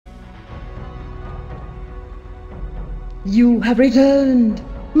You have returned.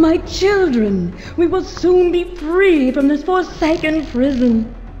 My children, we will soon be free from this forsaken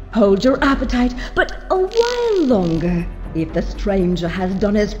prison. Hold your appetite but a while longer. If the stranger has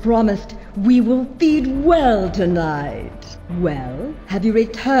done as promised, we will feed well tonight. Well, have you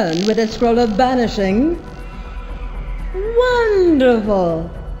returned with a scroll of banishing?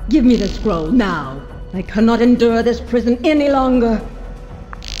 Wonderful! Give me the scroll now. I cannot endure this prison any longer.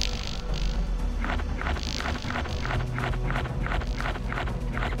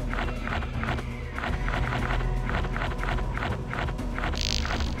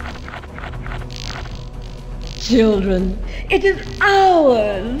 Children, it is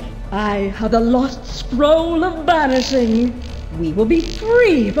ours! I have the lost scroll of banishing. We will be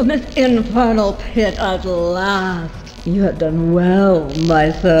free from this infernal pit at last. You have done well,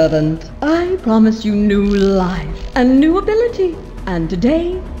 my servant. I promised you new life and new ability. And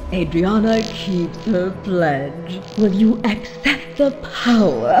today, Adrianna keeps her pledge. Will you accept the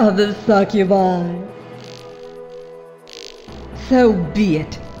power of the succubi? So be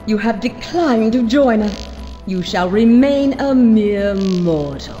it. You have declined to join us. You shall remain a mere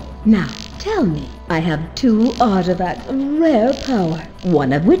mortal. Now, tell me, I have 2 artifacts of rare power,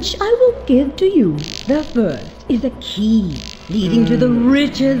 one of which I will give to you. The first is a key leading to the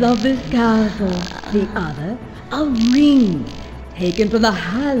riches of this castle. The other, a ring taken from the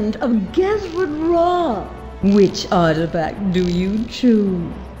hand of Geswood Raw. Which artifact do you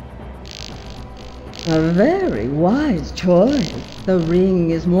choose? A very wise choice. The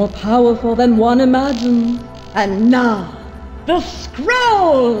ring is more powerful than one imagines. And now, the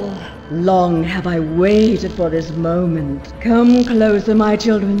scroll! Long have I waited for this moment. Come closer, my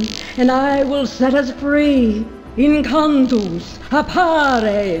children, and I will set us free. Incantus,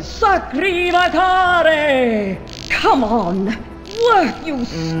 appare, sacrificare! Come on, work, you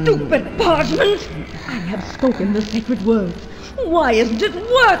stupid parchment! I have spoken the sacred words. Why isn't it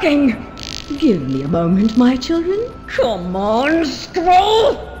working? Give me a moment, my children. Come on,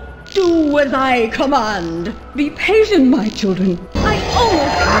 scroll! Do as I command. Be patient, my children. I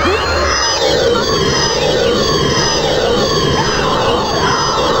almost have it.